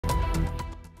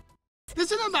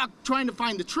This isn't about trying to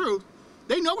find the truth.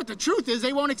 They know what the truth is.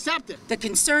 They won't accept it. The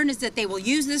concern is that they will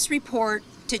use this report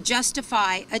to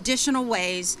justify additional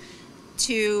ways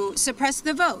to suppress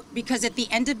the vote, because at the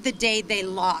end of the day, they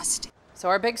lost. So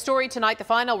our big story tonight, the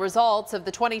final results of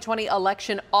the 2020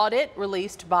 election audit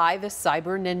released by the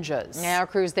Cyber Ninjas. Our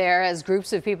crew's there as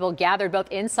groups of people gathered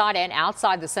both inside and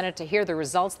outside the Senate to hear the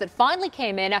results that finally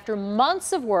came in after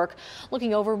months of work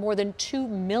looking over more than 2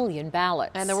 million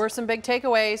ballots. And there were some big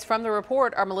takeaways from the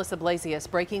report. Our Melissa Blasius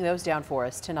breaking those down for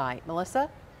us tonight. Melissa?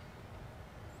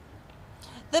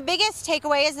 The biggest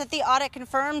takeaway is that the audit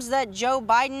confirms that Joe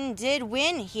Biden did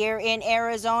win here in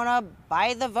Arizona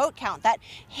by the vote count. That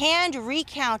hand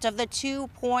recount of the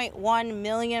 2.1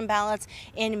 million ballots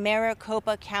in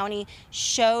Maricopa County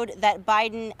showed that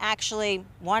Biden actually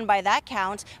won by that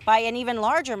count by an even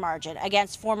larger margin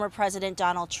against former President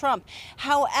Donald Trump.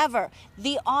 However,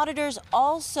 the auditors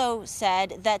also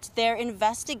said that their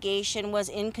investigation was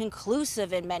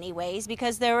inconclusive in many ways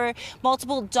because there were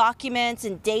multiple documents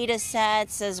and data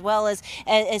sets as well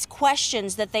as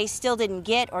questions that they still didn't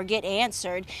get or get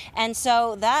answered. And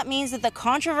so that means that the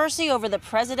controversy over the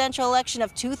presidential election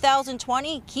of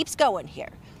 2020 keeps going here.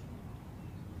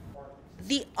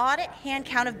 The audit hand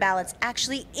count of ballots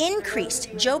actually increased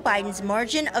Joe Biden's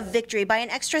margin of victory by an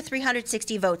extra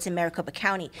 360 votes in Maricopa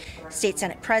County. State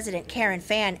Senate President Karen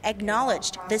Fann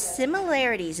acknowledged the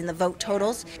similarities in the vote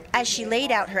totals as she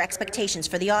laid out her expectations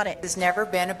for the audit. This has never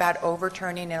been about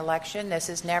overturning an election. This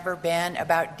has never been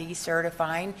about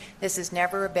decertifying. This has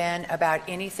never been about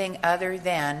anything other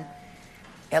than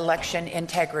election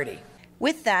integrity.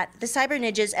 With that, the Cyber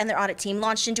Ninjas and their audit team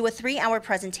launched into a 3-hour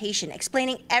presentation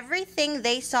explaining everything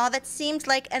they saw that seemed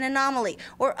like an anomaly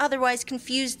or otherwise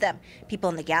confused them. People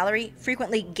in the gallery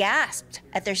frequently gasped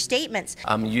at their statements.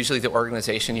 Usually the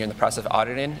organization you're in the process of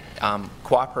auditing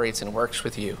cooperates and works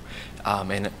with you.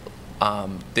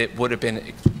 It would have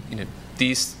been,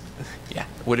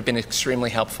 would have been extremely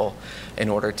helpful in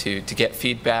order to get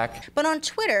feedback. But on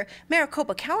Twitter,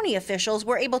 Maricopa County officials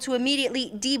were able to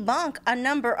immediately debunk a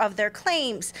number of their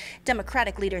claims.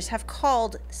 Democratic leaders have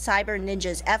called Cyber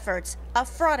Ninjas' efforts a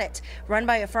fraudit, run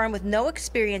by a firm with no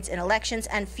experience in elections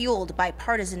and fueled by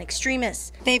partisan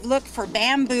extremists. They've looked for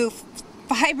bamboo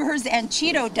fibers and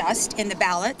Cheeto dust in the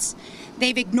ballots.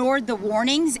 They've ignored the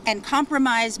warnings and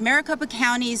compromised Maricopa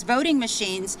County's voting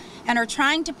machines and are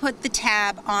trying to put the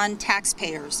tab on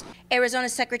taxpayers.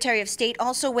 Arizona's Secretary of State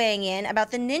also weighing in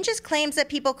about the Ninjas' claims that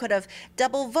people could have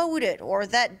double voted or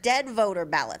that dead voter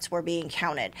ballots were being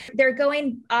counted. They're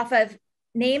going off of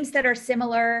names that are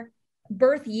similar,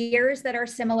 birth years that are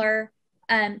similar.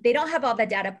 They don't have all the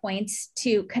data points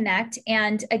to connect.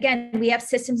 And again, we have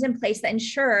systems in place that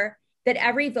ensure that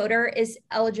every voter is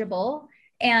eligible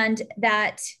and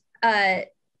that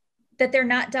they're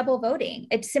not double voting.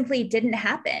 It simply didn't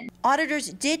happen.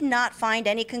 Auditors did not find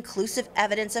any conclusive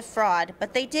evidence of fraud,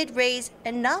 but they did raise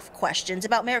enough questions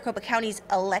about Maricopa County's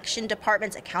election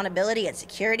department's accountability and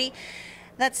security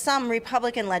that some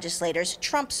Republican legislators,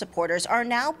 Trump supporters, are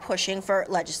now pushing for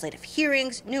legislative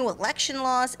hearings, new election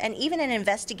laws, and even an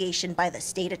investigation by the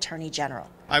state attorney general.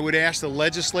 I would ask the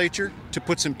legislature to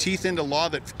put some teeth into law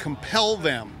that compel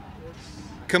them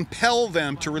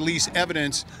to release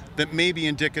evidence that may be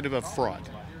indicative of fraud.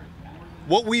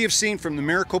 What we have seen from the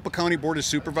Maricopa County Board of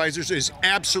Supervisors is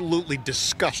absolutely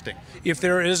disgusting. If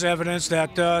there is evidence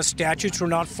that statutes were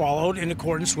not followed in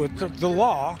accordance with the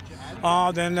law,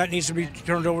 then that needs to be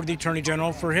turned over to the Attorney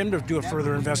General for him to do a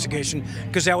further investigation,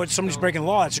 because that would, somebody's breaking the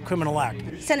law, it's a criminal act.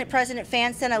 Senate President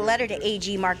Fann sent a letter to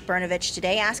AG Mark Brnovich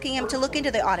today asking him to look into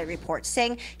the audit report,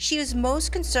 saying she is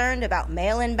most concerned about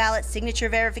mail-in ballot signature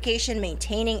verification,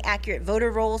 maintaining accurate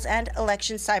voter rolls, and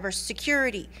election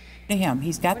cybersecurity. To him,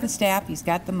 he's got the staff, he's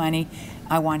got the money.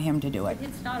 I want him to do it.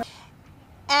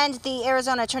 And the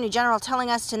Arizona Attorney General telling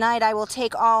us tonight, I will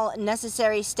take all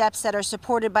necessary steps that are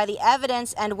supported by the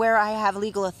evidence, and where I have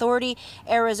legal authority,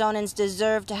 Arizonans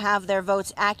deserve to have their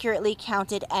votes accurately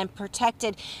counted and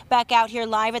protected. Back out here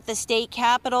live at the state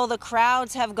capitol, the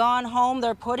crowds have gone home.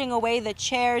 They're putting away the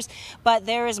chairs, but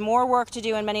there is more work to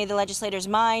do in many of the legislators'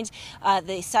 minds.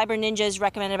 The Cyber Ninjas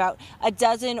recommended about a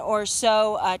dozen or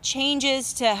so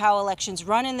changes to how elections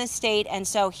run in this state, and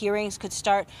so hearings could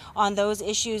start on those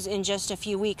issues in just a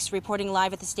few weeks. Reporting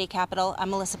live at the state capitol,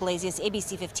 I'm Melissa Blasius,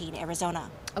 ABC15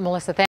 Arizona. Melissa,